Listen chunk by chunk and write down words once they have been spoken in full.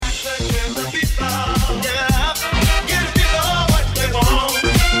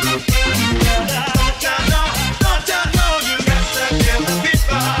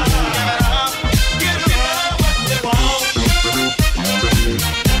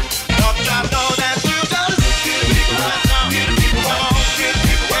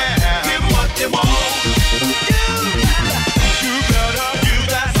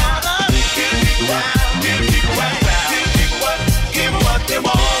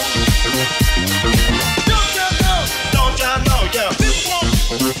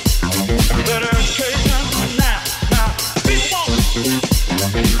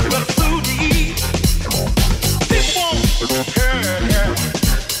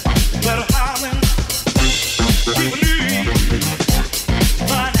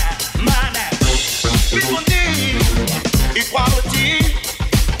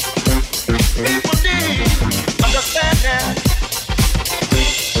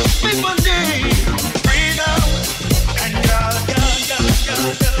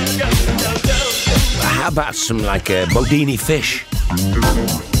about some like Bodini fish?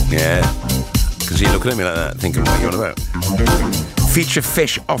 Yeah. Because you look at me like that, thinking, what are you on about? Feature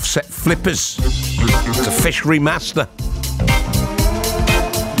fish offset flippers. It's a fish remaster.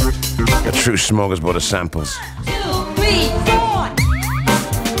 A true smorgasbord of samples. 2, 3,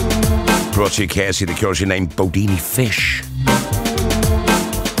 4. Brought to you courtesy of the courtesy name Bodini Fish.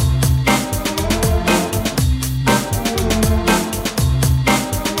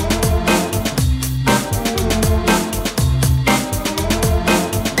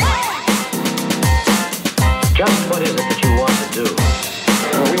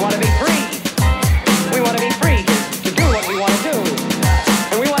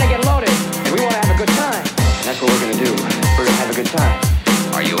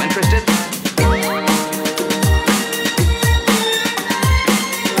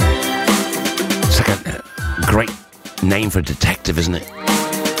 Name for a detective, isn't it?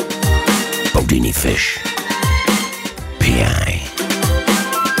 Bodini Fish. P.I.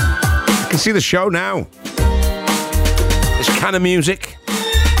 I can see the show now. This kind of music.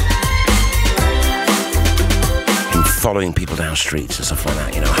 And following people down streets and stuff like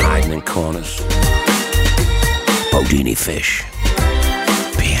that, you know, hiding in corners. Bodini Fish.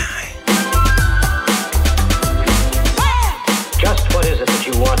 P.I. Just what is it that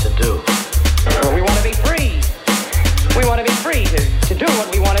you want to do? Well, we want to be free. We want to be free to do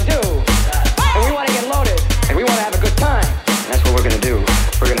what we want to do. And we want to get loaded. And we want to have a good time. And that's what we're going to do.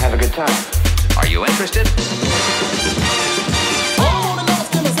 We're going to have a good time. Are you interested?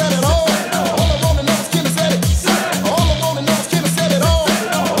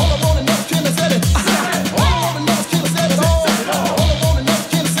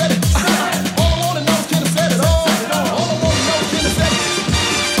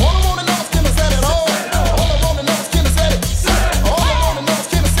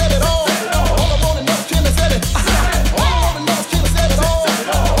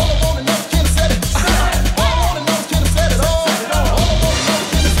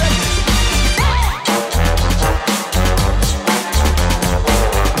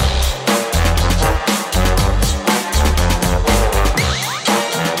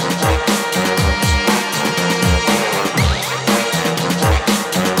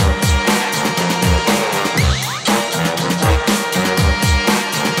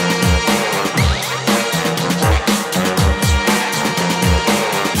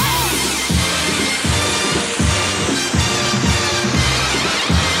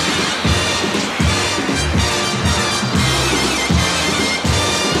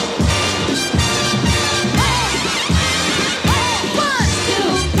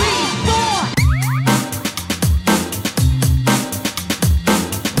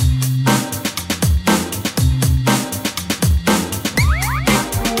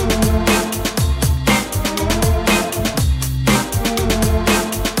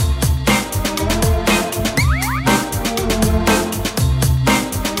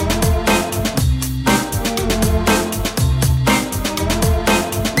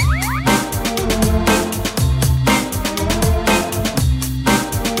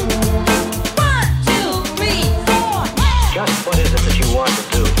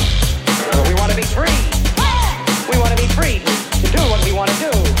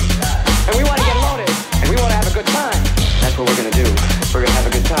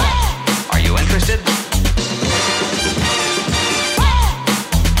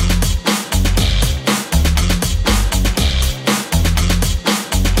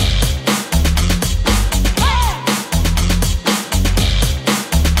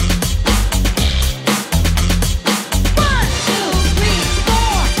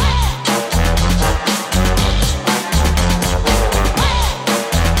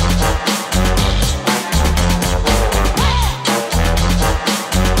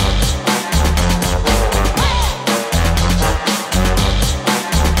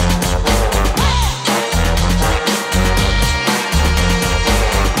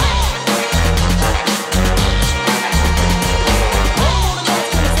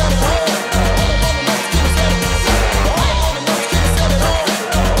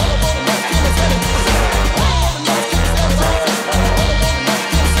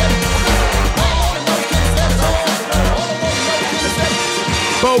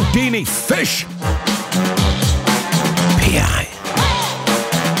 Bodini Fish. P.I.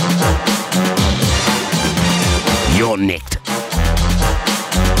 You're nicked.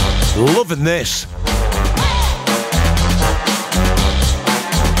 Loving this.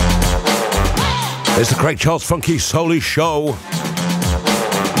 It's the Craig Charles Funky Soul Show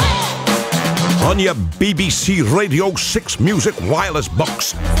on your BBC Radio 6 Music Wireless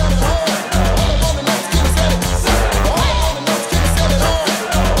Box.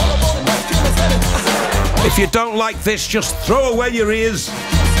 If you don't like this, just throw away your ears.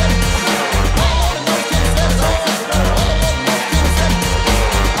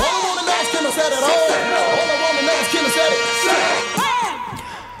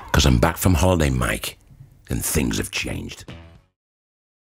 Because I'm back from holiday, Mike, and things have changed.